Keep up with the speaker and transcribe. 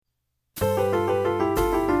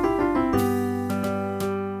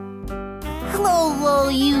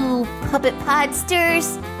you puppet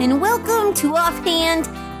podsters, and welcome to Offhand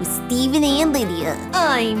with Stephen and Lydia.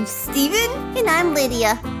 I'm Stephen. And I'm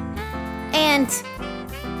Lydia. And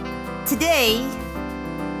today...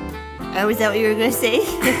 Oh, is that what you were going to say?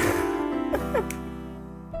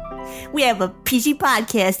 We have a peachy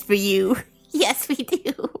podcast for you. Yes, we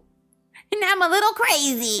do. And I'm a little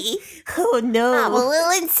crazy. Oh, no. I'm a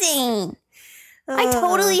little insane. I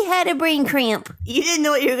totally had a brain cramp. You didn't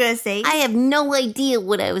know what you were going to say? I have no idea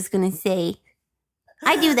what I was going to say.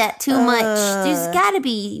 I do that too much. There's got to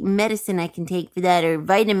be medicine I can take for that, or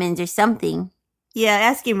vitamins or something. Yeah,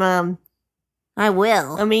 ask your mom. I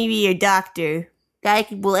will. Or maybe your doctor. I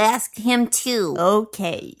will ask him too.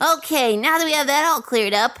 Okay. Okay, now that we have that all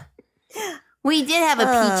cleared up, we did have a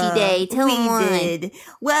peachy day. Tell me why. We did.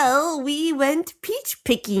 Well, we went peach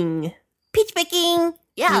picking. Peach picking?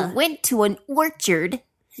 Yeah. We went to an orchard,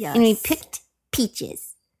 Yes. and we picked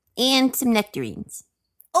peaches and some nectarines.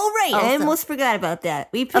 Oh, right. I Also. almost forgot about that.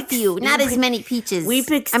 We A picked few, not as many peaches. We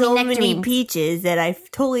picked so many nectarines. peaches that I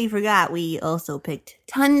totally forgot we also picked.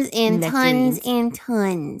 Tons and nectarines. tons and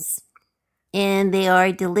tons. And they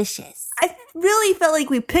are delicious. I really felt like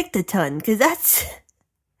we picked a ton, because that's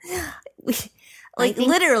like think-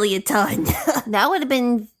 literally a ton. That would have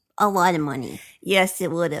been a lot of money. Yes,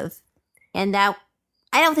 it would have. And that,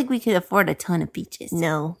 I don't think we could afford a ton of peaches.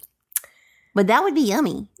 No. But that would be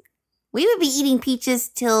yummy. We would be eating peaches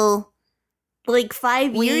till Like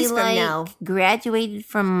 5 we years from now. graduated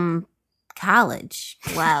from college.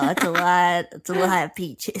 Wow, that's a lot. That's a lot of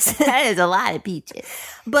peaches. That is a lot of peaches.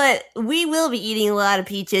 But we will be eating a lot of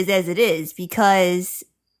peaches as it is, because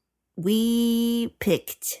we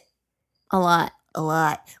picked A lot. a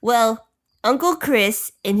lot. Well, Uncle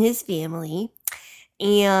Chris and his family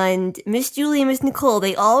and Miss Julie and Miss Nicole,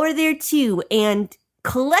 they all were there too. And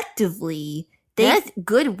collectively, That's a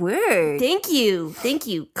good word. Thank you.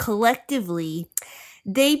 Collectively,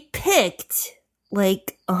 they picked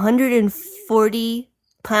like 140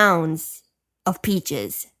 pounds of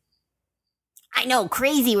peaches. I know,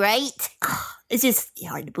 crazy, right? It's just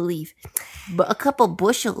hard to believe. But a couple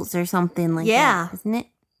bushels or something like Yeah. that, isn't it?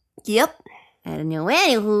 Yep. I don't know.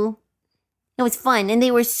 Anywho, it was fun. And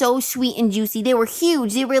they were so sweet and juicy. They were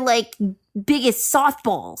huge. They were like big as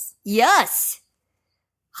softballs. Yes.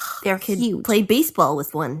 They're Could huge. play baseball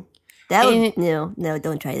with one. That And would no,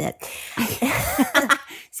 don't try that.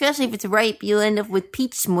 Especially if it's ripe, you'll end up with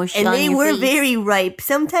peach smush And on they your were face. very ripe.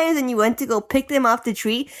 Sometimes when you went to go pick them off the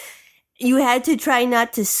tree, you had to try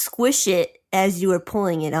not to squish it as you were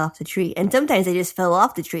pulling it off the tree. And sometimes they just fell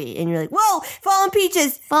off the tree, and you're like, "Whoa, fallen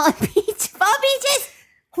peaches! Fallen peaches.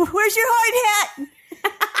 Where's your hard hat?"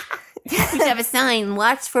 We should have a sign,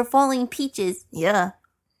 watch for falling peaches. Yeah,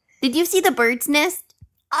 Did you see the bird's nest?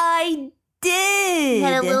 I did. It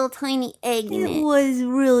had a little tiny egg in It it. was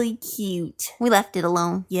really cute. We left it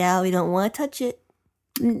alone. Yeah, we don't want to touch it.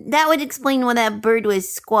 That would explain why that bird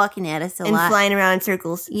was squawking at us a And lot. flying around in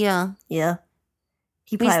circles. Yeah. Yeah.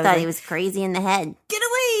 He We just probably thought he was crazy in the head. Get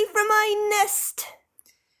away from my nest.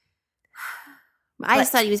 I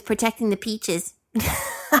just thought he was protecting the peaches.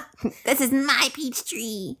 This is my peach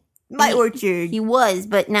tree. My orchard. He was,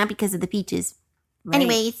 but not because of the peaches. Right.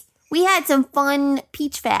 Anyways, we had some fun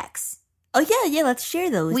peach facts. Oh, yeah, let's share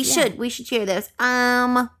those. We should share those.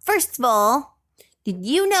 First of all, did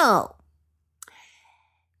you know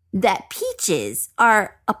that peaches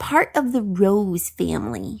are a part of the rose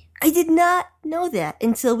family? I did not know that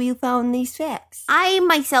until we found these facts. I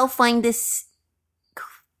myself find this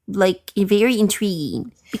like very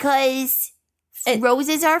intriguing because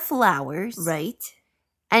roses are flowers. Right?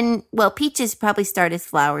 And well, peaches probably start as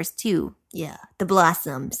flowers too. Yeah, the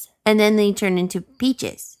blossoms. And then they turn into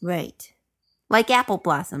peaches. Right. Like apple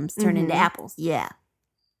blossoms turn into apples. Yeah.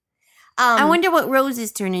 I wonder what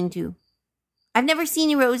roses turn into. I've never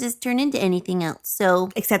seen roses turn into anything else, so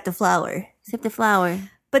Except the flower. except the flower.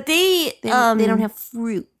 But they They don't have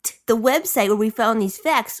fruit. the website where we found these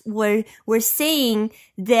facts were saying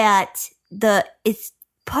that the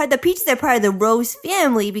peaches are part of the rose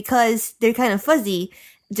family because they're kind of fuzzy.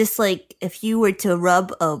 Just like if you were to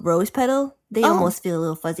rub a rose petal, they almost feel a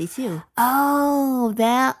little fuzzy too. Oh,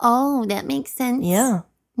 that makes sense. Yeah.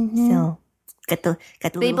 Mhm. So got the They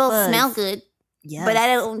little both fuzz. smell good. Yeah. But I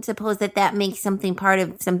don't suppose that makes something part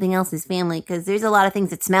of something else's family, because there's a lot of things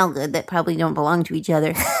that smell good that probably don't belong to each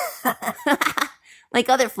other. Like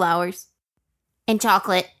other flowers and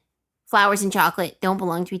chocolate. Flowers and chocolate don't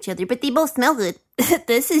belong to each other, but they both smell good.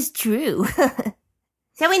 This is true.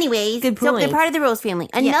 So anyways, Good so they're point. part of the rose family.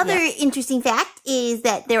 Another interesting fact is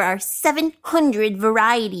that there are 700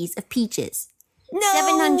 varieties of peaches. No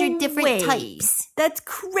 700 different way. types. That's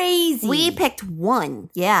crazy. We picked one.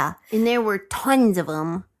 Yeah. And there were tons of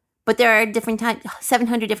them. But there are different types,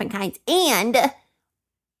 700 different kinds. And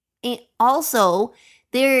also,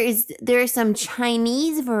 there are some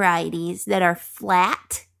Chinese varieties that are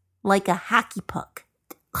flat, like a hockey puck.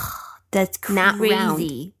 That's crazy. Not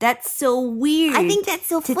round. That's so weird. I think that's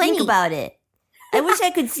so to funny. think about it. I wish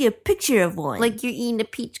I could see a picture of one. Like you're eating a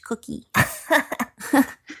peach cookie.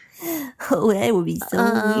 Oh, that would be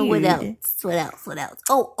so weird. What else?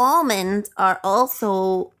 Oh, almonds are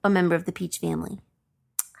also a member of the peach family.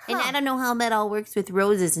 And I don't know how that all works with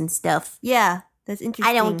roses and stuff. Yeah, that's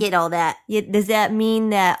interesting. I don't get all that. Yeah, does that mean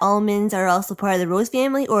that almonds are also part of the rose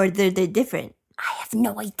family, or they're different? I have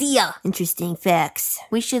no idea. Interesting facts.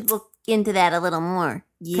 We should look into that a little more.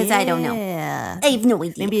 Because I don't know. Yeah. I have no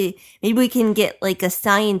idea. Maybe we can get like a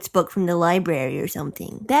science book from the library or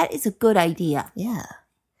something. That is a good idea. Yeah.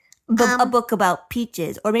 A book about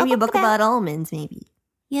peaches. Or maybe a book about almonds, maybe.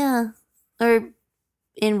 Yeah. Or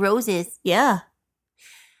in roses. Yeah.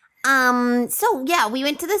 So yeah, we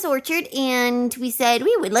went to this orchard and we said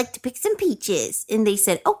we would like to pick some peaches. And they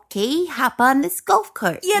said, okay, hop on this golf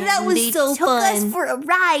cart. Yeah, that was so fun. They took us for a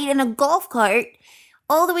ride in a golf cart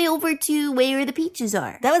all the way over to where the peaches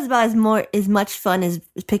are. That was about as much fun as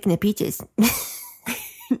picking the peaches.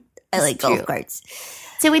 I like golf carts.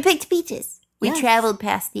 So we picked peaches. We Yes. traveled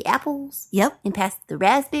past the apples. Yep. And past the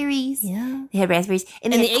raspberries. Yeah. They had raspberries.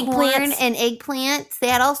 And And they the had corn eggplants. and eggplants. They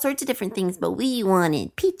had all sorts of different things, but we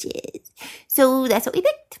wanted peaches. So that's what we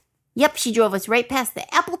picked. Yep, she drove us right past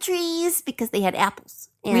the apple trees because they had apples.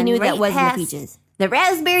 And We knew right that wasn't the past peaches. The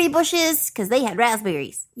raspberry bushes because they had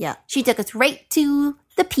raspberries. Yeah. She took us right to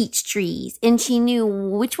the peach trees. And she knew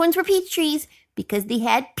which ones were peach trees because they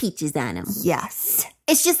had peaches on them. Yes.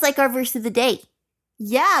 It's just like our verse of the day.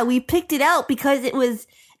 Yeah, we picked it out because it was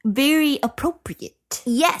very appropriate.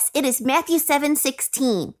 Yes, it is Matthew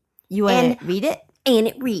 7:16. You want to read it? And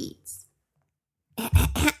it reads.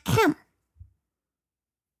 I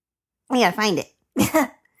gotta find it.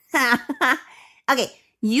 Okay.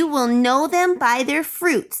 You will know them by their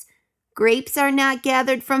fruits. Grapes are not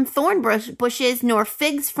gathered from thorn bushes, nor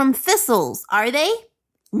figs from thistles, are they?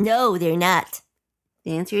 No, they're not.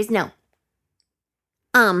 The answer is no.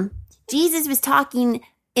 Jesus was talking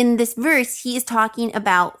in this verse, he is talking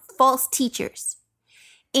about false teachers.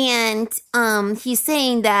 And he's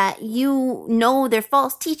saying that you know they're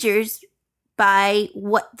false teachers by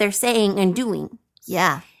what they're saying and doing.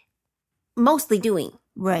 Yeah. Mostly doing.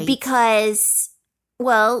 Right. Because,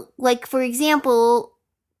 well, like for example,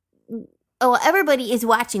 everybody is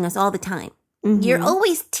watching us all the time. Mhm. You're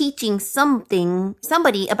always teaching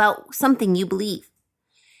somebody about something you believe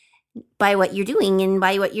by what you're doing and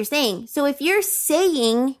by what you're saying. So if you're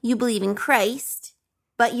saying you believe in Christ,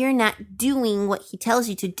 but you're not doing what he tells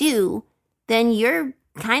you to do, then you're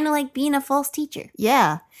kind of like being a false teacher.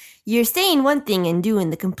 Yeah. You're saying one thing and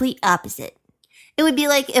doing the complete opposite. It would be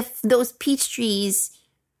like if those peach trees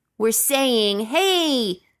were saying,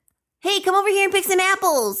 hey, come over here and pick some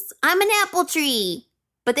apples. I'm an apple tree.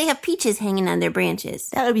 But they have peaches hanging on their branches.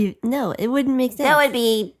 That would be, no, it wouldn't make sense. That would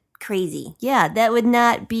be crazy. Yeah, that would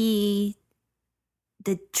not be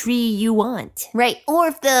the tree you want. Right. Or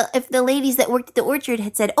if the ladies that worked at the orchard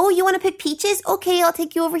had said, oh, you want to pick peaches? Okay, I'll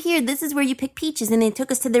take you over here. This is where you pick peaches. And they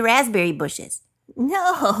took us to the raspberry bushes.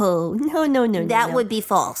 No. That would be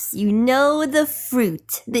false. You know the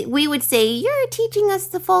fruit. We would say, you're teaching us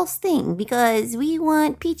the false thing because we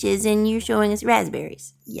want peaches and you're showing us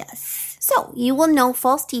raspberries. Yes. So you will know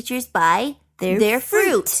false teachers by their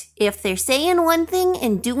fruit. If they're saying one thing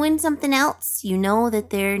and doing something else, you know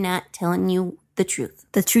that they're not telling you the truth.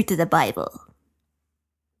 The truth of the Bible.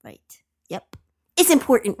 Right. Yep. It's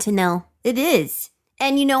important to know. It is.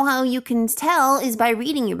 And you know how you can tell is by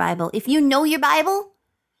reading your Bible. If you know your Bible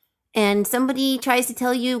and somebody tries to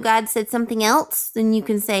tell you God said something else, then you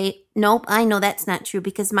can say, nope, I know that's not true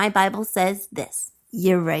because my Bible says this.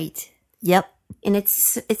 You're right. Yep. And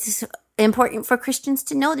it's important for Christians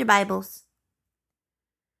to know their Bibles.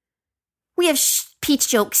 We have peach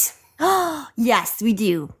jokes. Yes, we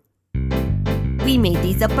do. We made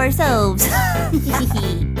these up ourselves.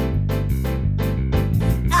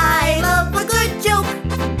 I love a good joke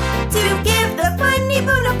to give the funny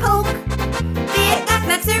bone a poke. Be it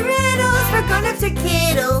knock-knocks or riddles for grown-ups or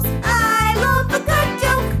kiddles. I love a good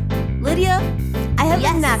joke. Lydia, I have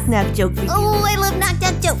a knock-knock joke for you. Oh, I love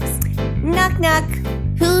knock-knock jokes. Knock-knock.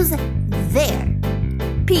 Who's there?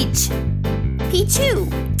 Peach. Pichu.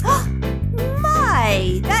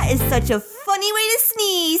 My, that is such a funny way to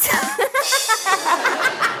sneeze.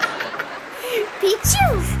 Pichu.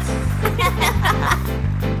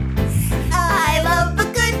 I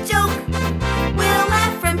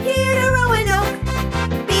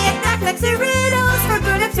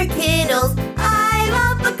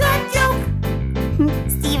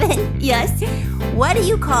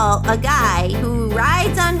call a guy who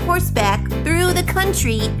rides on horseback through the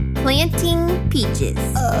country planting peaches?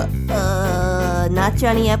 Not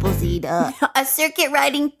Johnny Appleseed. A circuit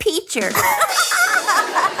riding peacher.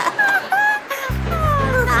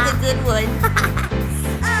 That's a good one.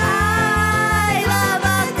 I love a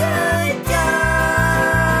good joke.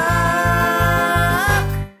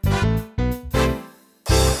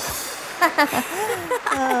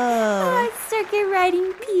 Oh, Circuit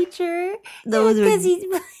riding peacher. Those were- because he's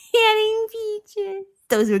planting peaches.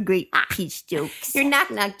 those were great peach jokes. Your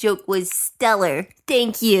knock-knock joke was stellar.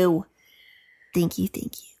 Thank you. Thank you.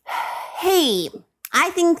 Hey, I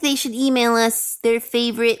think they should email us their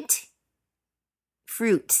favorite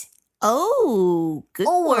fruit. Oh, good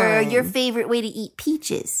Or one. your favorite way to eat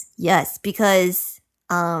peaches. Yes, because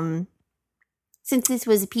Since this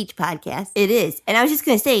was a peach podcast. it is. And I was just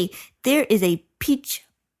going to say, there is a peach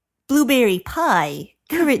blueberry pie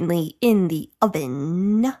currently in the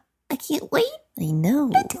oven. I can't wait. I know.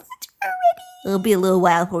 Already. It'll be a little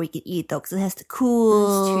while before we can eat, though, because it has to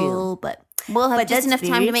cool. That's true. But We'll have just enough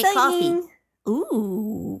time to make coffee.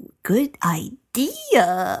 Ooh, good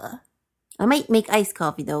idea. I might make iced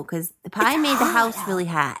coffee, though, because the pie It's made the hot house out. really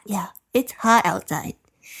hot. Yeah, it's hot outside.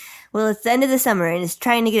 Well, it's the end of the summer, and it's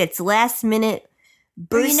trying to get its last minute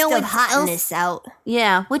burst know of what hotness out.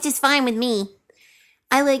 Yeah, which is fine with me.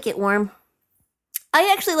 I like it warm.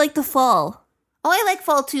 I actually like the fall. Oh, I like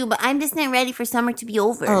fall too, but I'm just not ready for summer to be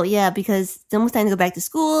over. Oh, yeah, because it's almost time to go back to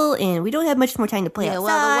school, and we don't have much more time to play yeah, outside.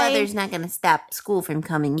 well, the weather's not going to stop school from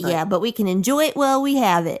coming. But Yeah, but we can enjoy it while we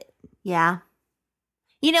have it. Yeah.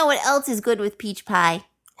 You know what else is good with peach pie?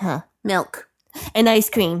 Huh. Milk. And ice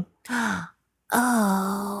cream.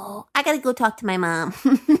 Oh, I got to go talk to my mom.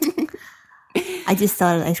 I just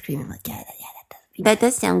thought of ice cream and I'm like, yeah, That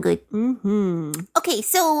does sound good. Mm-hmm. Okay,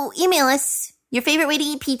 so email us your favorite way to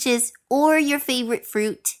eat peaches or your favorite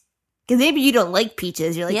fruit. Because maybe you don't like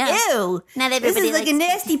peaches. You're like, Yeah. ew, Not this everybody is like a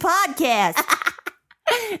nasty podcast.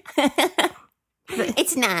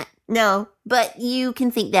 It's not. No, But you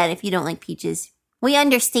can think that if you don't like peaches. We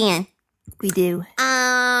understand. we do.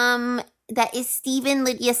 That is Stephen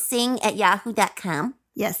Lydia Sing at yahoo.com.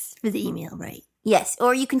 Yes, for the email, right. Yes,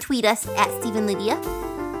 or you can tweet us at Stephen Lydia.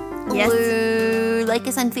 Yes. Or like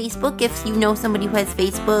us on Facebook if you know somebody who has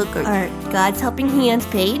Facebook. Or Our God's Helping Hands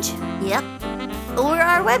page. Yep. Or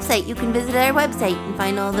our website. You can visit our website and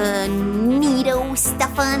find all the neato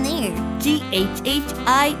stuff on there. GHHINC.org.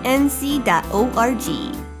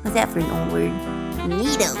 What's that for an old word?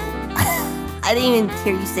 Neato. I didn't even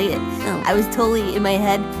hear you say it. Oh. I was totally in my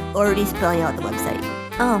head already spelling out the website.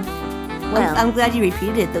 Oh. Well, I'm glad you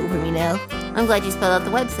repeated it though for me now. I'm glad you spelled out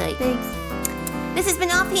the website. Thanks. This has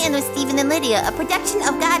been Offhand with Stephen and Lydia, a production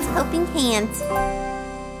of God's Helping Hands.